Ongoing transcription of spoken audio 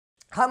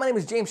Hi, my name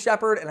is James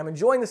Shepard, and I'm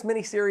enjoying this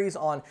mini-series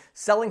on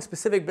selling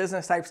specific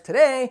business types.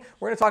 Today,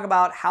 we're going to talk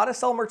about how to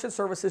sell merchant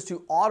services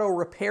to auto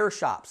repair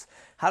shops.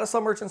 How to sell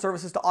merchant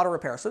services to auto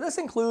repair. So this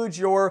includes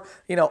your,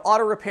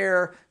 auto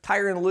repair,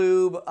 tire and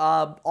lube,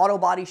 auto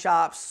body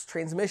shops,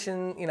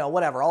 transmission,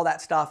 whatever, all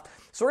that stuff.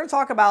 So we're going to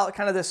talk about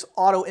kind of this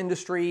auto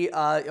industry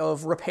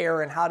of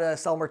repair and how to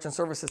sell merchant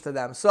services to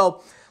them.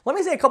 So let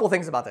me say a couple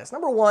things about this.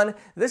 Number one,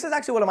 this is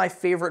actually one of my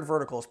favorite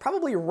verticals,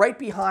 probably right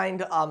behind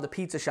the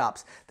pizza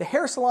shops. The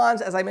hair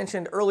salons, as I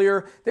mentioned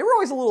earlier, they were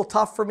always a little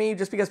tough for me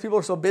just because people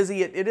are so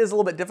busy. It is a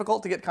little bit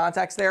difficult to get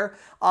contacts there.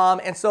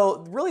 And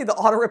so really the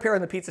auto repair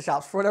and the pizza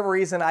shops, for whatever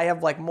reason, I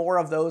have like more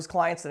of those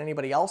clients than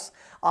anybody else.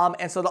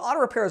 And so the auto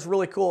repair is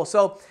really cool.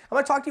 So I'm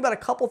going to talk to you about a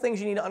couple things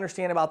you need to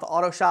understand about the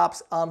auto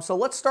shops. So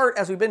let's start,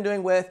 as we've been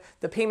doing, with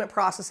the payment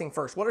processing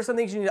first. What are some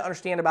things you need to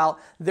understand about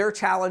their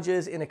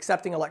challenges in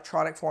accepting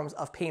electronic forms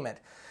of payment?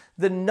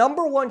 The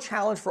number one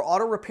challenge for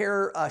auto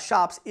repair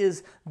shops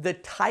is the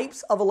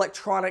types of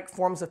electronic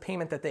forms of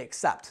payment that they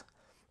accept.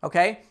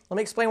 Okay? Let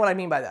me explain what I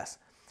mean by this.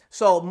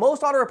 So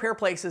most auto repair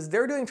places,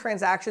 they're doing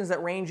transactions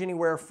that range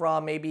anywhere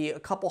from maybe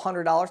a couple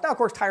 $100s. Now, of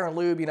course, tire and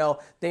lube,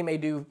 they may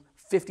do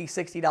 $50,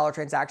 $60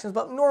 transactions,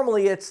 but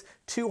normally it's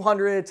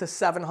 $200 to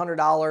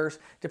 $700,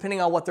 depending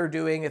on what they're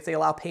doing, if they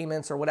allow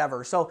payments or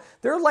whatever. So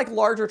they're like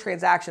larger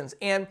transactions.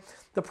 And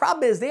the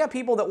problem is they have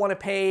people that want to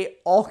pay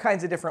all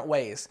kinds of different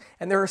ways.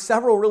 And there are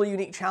several really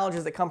unique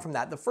challenges that come from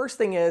that. The first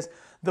thing is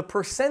the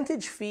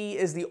percentage fee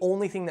is the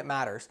only thing that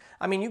matters.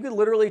 I mean, you could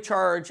literally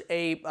charge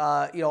a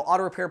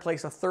auto repair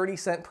place a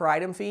 30-cent per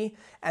item fee,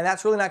 and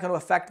that's really not going to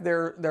affect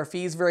their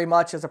fees very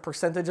much as a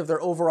percentage of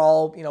their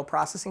overall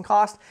processing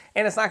cost,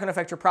 and it's not going to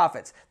affect your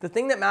profits. The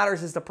thing that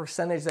matters is the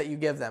percentage that you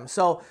give them.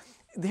 So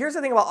here's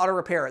the thing about auto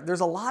repair.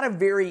 There's a lot of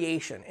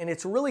variation, and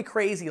it's really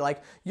crazy.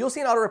 Like, you'll see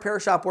an auto repair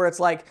shop where it's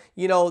like,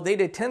 they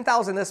did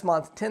 $10,000 this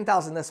month,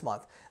 $10,000 this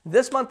month.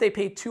 This month they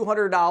paid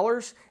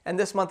 $200, and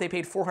this month they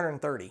paid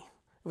 $430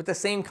 with the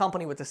same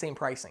company with the same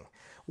pricing.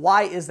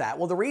 Why is that?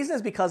 Well, the reason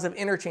is because of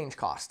interchange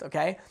cost,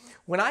 okay?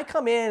 When I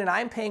come in and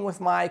I'm paying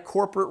with my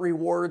corporate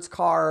rewards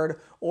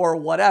card or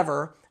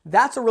whatever,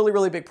 that's a really,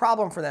 really big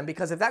problem for them,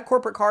 because if that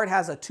corporate card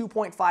has a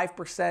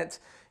 2.5%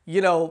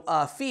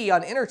 fee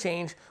on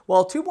interchange,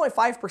 well,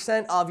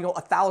 2.5% of,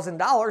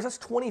 $1,000, that's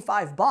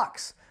 25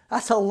 bucks.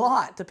 That's a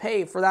lot to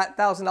pay for that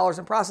 $1,000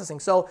 in processing.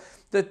 So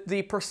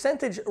the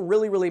percentage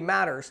really, really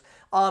matters.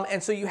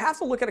 And so you have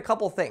to look at a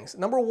couple of things.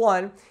 Number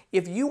one,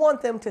 if you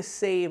want them to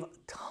save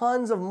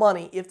tons of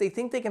money, if they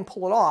think they can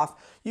pull it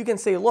off, you can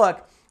say,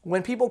 look,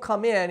 when people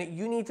come in,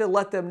 you need to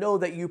let them know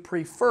that you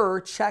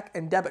prefer check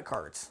and debit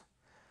cards.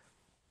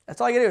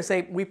 That's all you gotta do is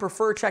say, we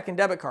prefer check and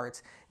debit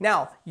cards.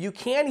 Now, you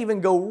can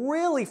even go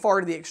really far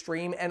to the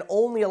extreme and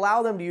only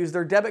allow them to use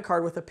their debit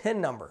card with a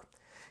PIN number.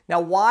 Now,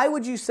 why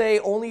would you say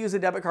only use a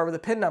debit card with a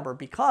PIN number?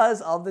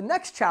 Because of the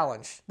next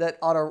challenge that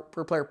auto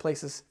repair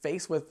places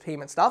face with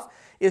payment stuff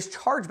is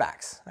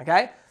chargebacks,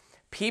 okay?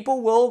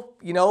 People will,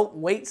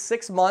 wait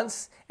 6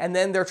 months and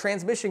then their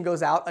transmission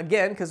goes out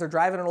again because they're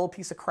driving an old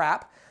piece of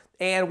crap.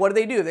 And what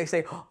do? They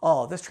say,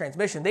 oh, this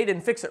transmission, they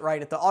didn't fix it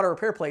right at the auto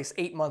repair place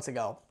 8 months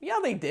ago. Yeah,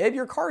 they did.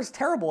 Your car is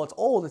terrible. It's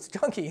old. It's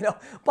junky,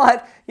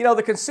 But,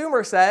 the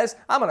consumer says,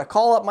 I'm going to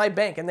call up my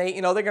bank. And they're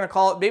going to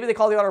call it. Maybe they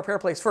call the auto repair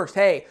place first.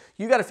 Hey,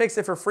 you got to fix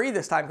it for free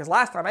this time because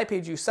last time I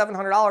paid you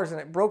 $700 and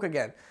it broke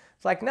again.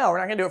 It's like, no, we're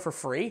not going to do it for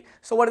free.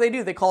 So what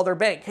do? They call their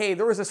bank. Hey,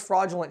 there was this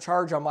fraudulent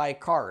charge on my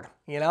card,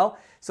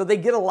 So they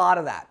get a lot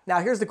of that. Now,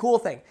 here's the cool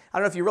thing. I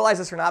don't know if you realize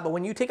this or not, but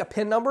when you take a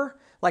PIN number,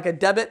 like a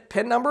debit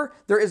PIN number,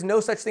 there is no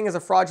such thing as a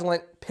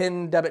fraudulent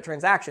PIN debit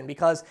transaction,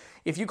 because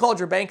if you called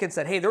your bank and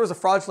said, hey, there was a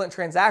fraudulent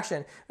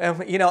transaction, and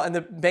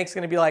the bank's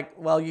going to be like,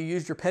 well, you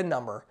used your PIN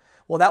number.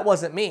 Well, that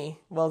wasn't me.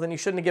 Well, then you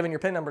shouldn't have given your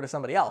PIN number to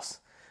somebody else.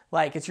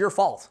 Like, it's your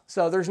fault.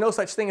 So there's no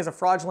such thing as a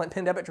fraudulent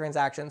PIN debit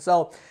transaction.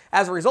 So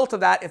as a result of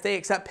that, if they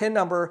accept PIN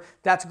number,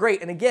 that's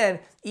great. And again,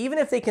 even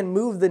if they can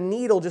move the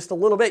needle just a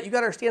little bit, you got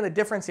to understand the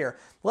difference here.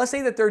 Let's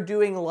say that they're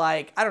doing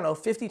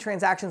 50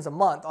 transactions a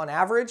month on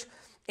average.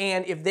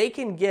 And if they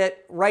can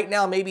get, right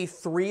now, maybe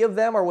 3 of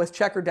them are with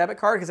check or debit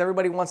card because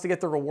everybody wants to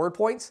get the reward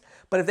points.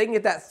 But if they can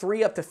get that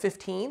 3 up to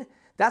 15,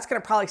 that's going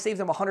to probably save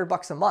them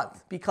 $100 a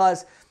month,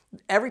 because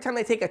every time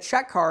they take a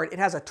check card, it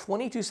has a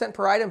 22-cent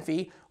per item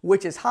fee,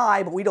 which is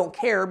high, but we don't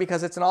care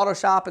because it's an auto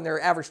shop and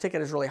their average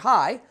ticket is really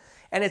high.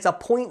 And it's a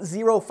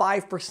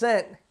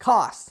 0.05%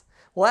 cost.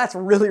 Well, that's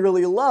really,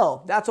 really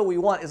low. That's what we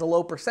want, is a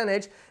low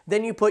percentage.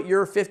 Then you put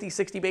your 50,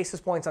 60 basis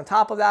points on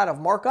top of that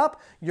of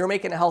markup. You're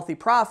making a healthy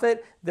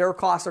profit. Their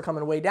costs are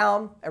coming way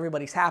down.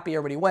 Everybody's happy.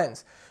 Everybody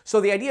wins. So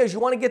the idea is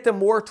you want to get them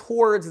more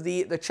towards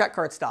the check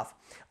card stuff.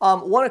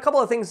 A couple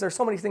of things, there's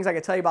so many things I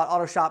could tell you about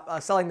auto shop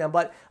selling them,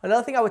 but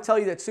another thing I would tell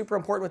you that's super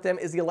important with them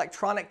is the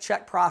electronic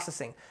check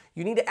processing.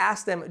 You need to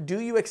ask them, do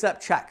you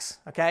accept checks?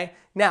 Okay?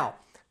 Now,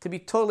 to be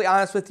totally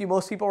honest with you,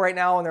 most people right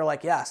now, and they're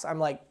like, yes, I'm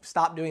like,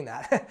 stop doing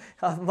that.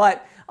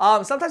 But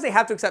sometimes they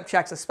have to accept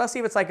checks, especially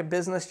if it's like a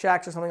business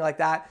check or something like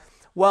that.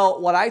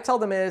 Well, what I tell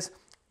them is,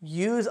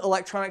 use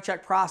electronic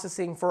check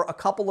processing for a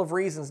couple of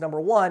reasons. Number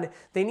one,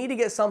 they need to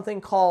get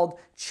something called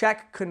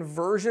check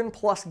conversion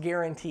plus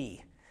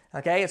guarantee.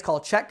 Okay, it's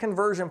called check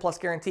conversion plus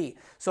guarantee.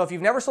 So if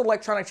you've never sold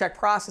electronic check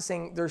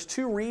processing, there's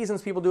two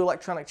reasons people do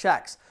electronic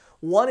checks.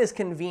 One is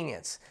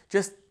convenience,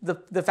 just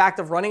the fact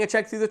of running a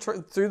check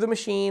through the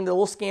machine, the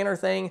little scanner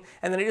thing,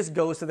 and then it just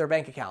goes to their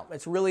bank account.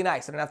 It's really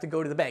nice. They don't have to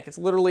go to the bank. It's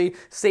literally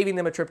saving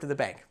them a trip to the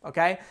bank,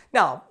 okay?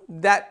 Now,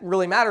 that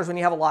really matters when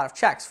you have a lot of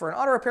checks. For an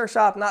auto repair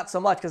shop, not so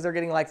much because they're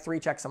getting like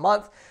 3 checks a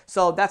month,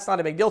 so that's not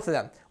a big deal to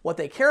them. What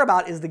they care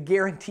about is the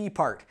guarantee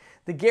part.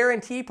 The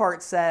guarantee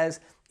part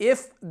says,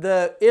 if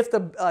the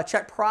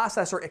check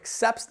processor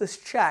accepts this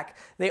check,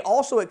 they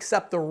also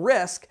accept the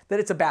risk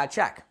that it's a bad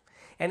check.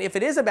 And if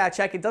it is a bad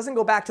check, it doesn't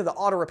go back to the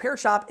auto repair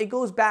shop, it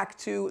goes back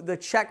to the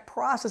check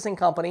processing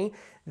company.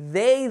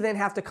 They then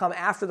have to come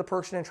after the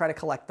person and try to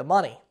collect the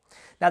money.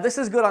 Now, this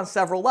is good on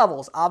several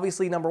levels.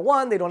 Obviously, number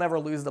one, they don't ever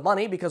lose the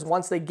money because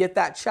once they get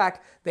that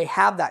check, they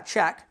have that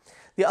check.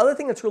 The other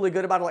thing that's really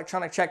good about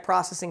electronic check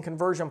processing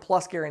conversion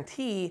plus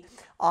guarantee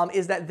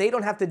is that they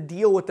don't have to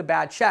deal with the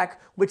bad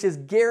check, which is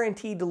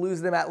guaranteed to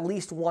lose them at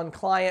least one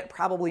client,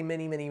 probably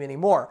many, many, many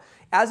more.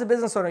 As a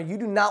business owner, you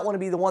do not want to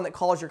be the one that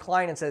calls your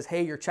client and says,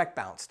 hey, your check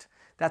bounced.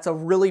 That's a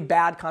really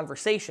bad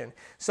conversation.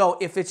 So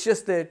if it's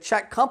just the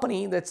check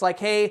company that's like,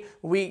 hey,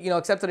 we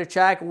accepted a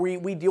check,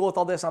 we deal with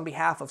all this on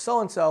behalf of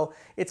so-and-so,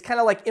 it's kind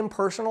of like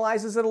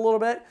impersonalizes it a little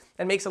bit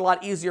and makes it a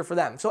lot easier for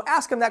them. So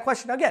ask them that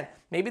question. Again,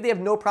 maybe they have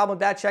no problem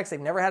with bad checks. They've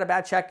never had a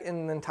bad check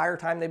in the entire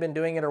time they've been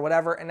doing it or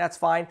whatever, and that's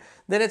fine.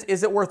 Then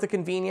is it worth the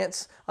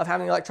convenience of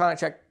having electronic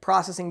check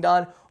processing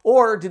done,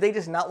 or do they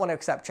just not want to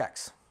accept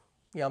checks?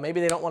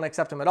 Maybe they don't want to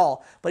accept them at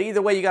all. But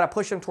either way, you got to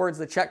push them towards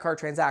the check card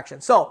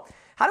transaction. So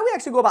how do we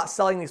actually go about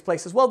selling these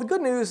places? Well, the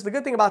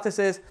good thing about this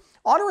is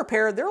auto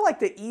repair, they're like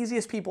the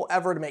easiest people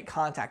ever to make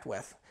contact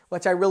with,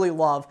 which I really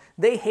love.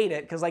 They hate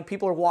it because like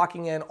people are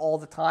walking in all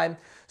the time.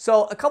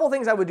 So a couple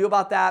things I would do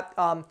about that.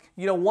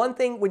 One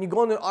thing when you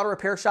go into an auto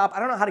repair shop, I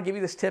don't know how to give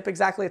you this tip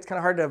exactly. It's kind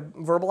of hard to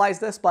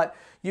verbalize this, but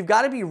you've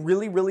got to be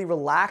really, really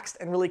relaxed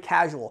and really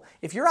casual.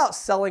 If you're out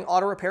selling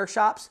auto repair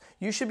shops,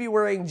 you should be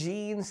wearing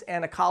jeans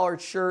and a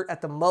collared shirt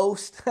at the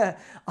most,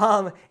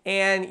 and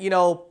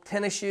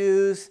tennis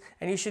shoes,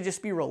 and you should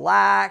just be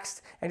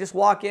relaxed and just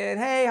walk in.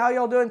 Hey, how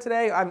y'all doing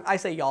today? I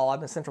say y'all.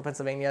 I'm in Central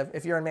Pennsylvania.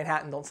 If you're in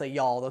Manhattan, don't say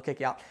y'all. They'll kick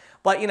you out.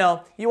 But,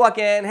 you walk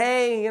in,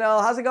 hey,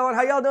 how's it going?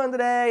 How y'all doing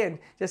today? And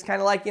just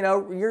kind of like,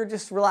 you're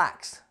just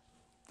relaxed.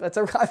 I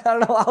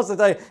don't know how else to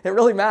tell you. It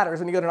really matters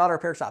when you go to an auto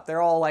repair shop.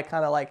 They're all like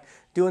kind of like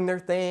doing their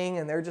thing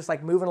and they're just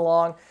like moving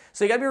along.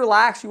 So you got to be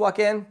relaxed. You walk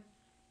in,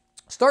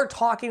 start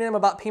talking to them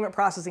about payment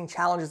processing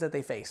challenges that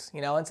they face,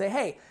 and say,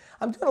 hey,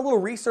 I'm doing a little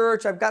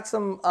research. I've got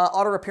some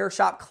auto repair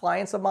shop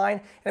clients of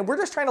mine, and we're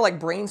just trying to like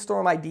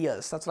brainstorm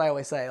ideas. That's what I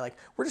always say. Like,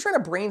 we're just trying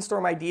to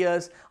brainstorm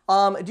ideas.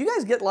 Do you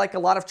guys get like a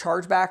lot of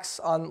chargebacks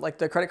on like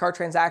the credit card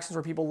transactions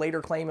where people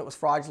later claim it was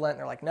fraudulent? And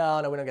they're like,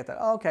 no, we don't get that.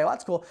 Oh, okay, well,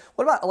 that's cool.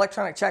 What about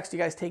electronic checks? Do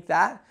you guys take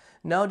that?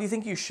 No, do you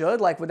think you should?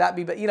 Like, would that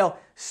be,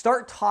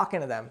 start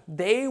talking to them.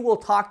 They will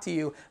talk to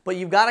you, but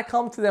you've got to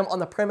come to them on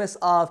the premise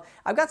of,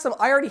 I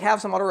already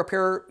have some auto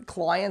repair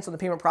clients on the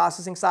payment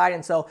processing side,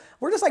 and so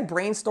we're just like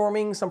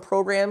brainstorming some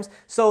programs.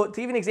 So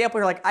to give an example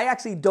here, like I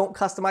actually don't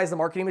customize the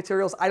marketing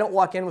materials. I don't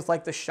walk in with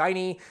like the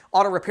shiny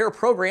auto repair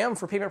program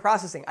for payment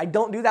processing. I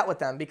don't do that with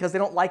them because they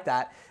don't like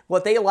that.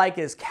 What they like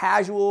is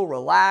casual,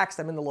 relaxed.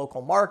 I'm in the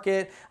local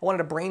market. I wanted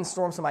to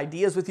brainstorm some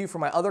ideas with you for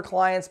my other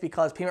clients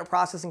because payment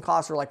processing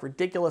costs are like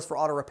ridiculous for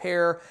auto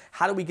repair.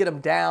 How do we get them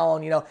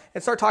down?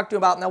 And start talking to them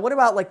about, now what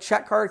about like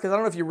check card? Because I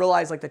don't know if you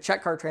realize like the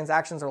check card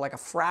transactions are like a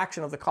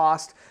fraction of the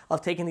cost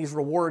of taking these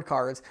reward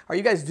cards. Are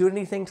you guys doing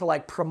anything to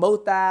like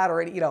promote that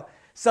or,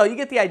 so you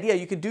get the idea.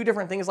 You could do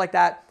different things like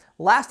that.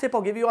 Last tip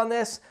I'll give you on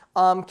this,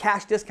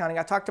 cash discounting.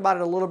 I talked about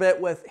it a little bit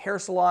with hair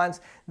salons.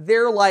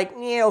 They're like,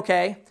 yeah,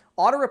 okay.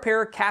 Auto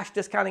repair, cash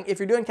discounting. If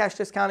you're doing cash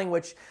discounting,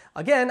 which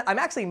again, I'm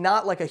actually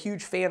not like a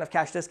huge fan of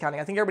cash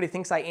discounting. I think everybody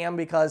thinks I am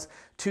because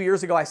 2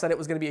 years ago I said it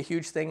was going to be a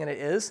huge thing and it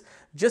is.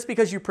 Just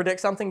because you predict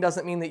something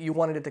doesn't mean that you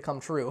wanted it to come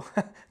true.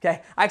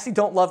 Okay, I actually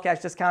don't love cash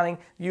discounting.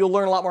 You'll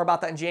learn a lot more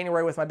about that in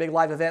January with my big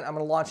live event I'm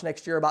going to launch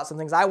next year about some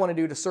things I want to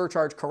do to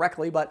surcharge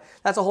correctly, but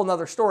that's a whole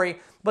nother story.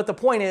 But the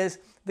point is,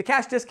 the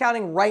cash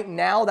discounting right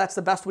now, that's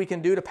the best we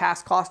can do to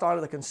pass cost on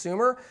to the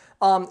consumer.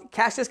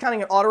 Cash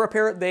discounting and auto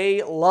repair,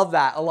 they love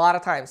that a lot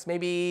of times.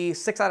 Maybe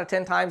 6 out of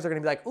 10 times they're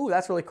going to be like, ooh,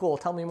 that's really cool.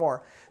 Tell me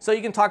more. So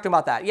you can talk to them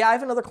about that. Yeah, I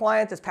have another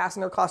client that's passing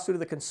their costs through to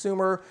the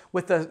consumer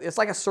with it's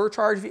like a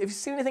surcharge. If you've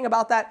seen anything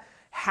about that,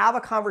 have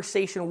a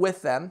conversation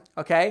with them,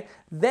 okay?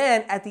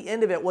 Then at the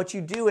end of it, what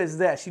you do is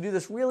this. You do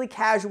this really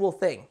casual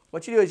thing.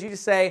 What you do is you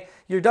just say,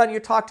 you're done, you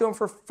talk to them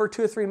for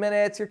 2 or 3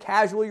 minutes, you're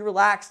casual, you're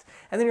relaxed,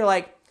 and then you're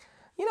like,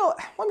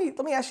 let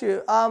me ask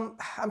you, I'm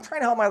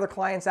trying to help my other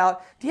clients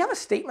out. Do you have a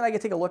statement I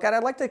can take a look at?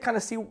 I'd like to kind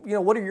of see,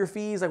 what are your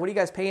fees? Like, what are you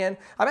guys paying?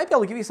 I might be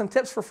able to give you some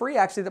tips for free,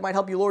 actually, that might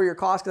help you lower your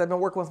costs because I've been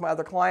working with my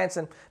other clients,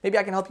 and maybe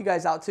I can help you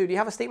guys out too. Do you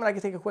have a statement I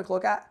can take a quick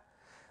look at?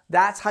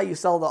 That's how you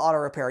sell the auto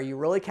repair. You're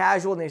really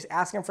casual, and they just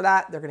ask them for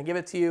that. They're going to give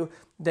it to you.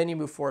 Then you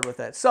move forward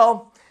with it.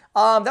 So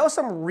That was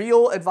some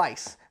real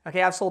advice.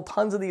 Okay, I've sold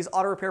tons of these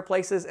auto repair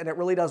places and it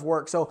really does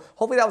work. So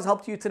hopefully that was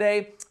helpful to you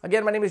today.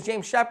 Again, my name is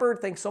James Shepard.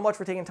 Thanks so much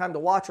for taking time to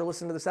watch or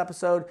listen to this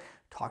episode.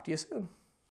 Talk to you soon.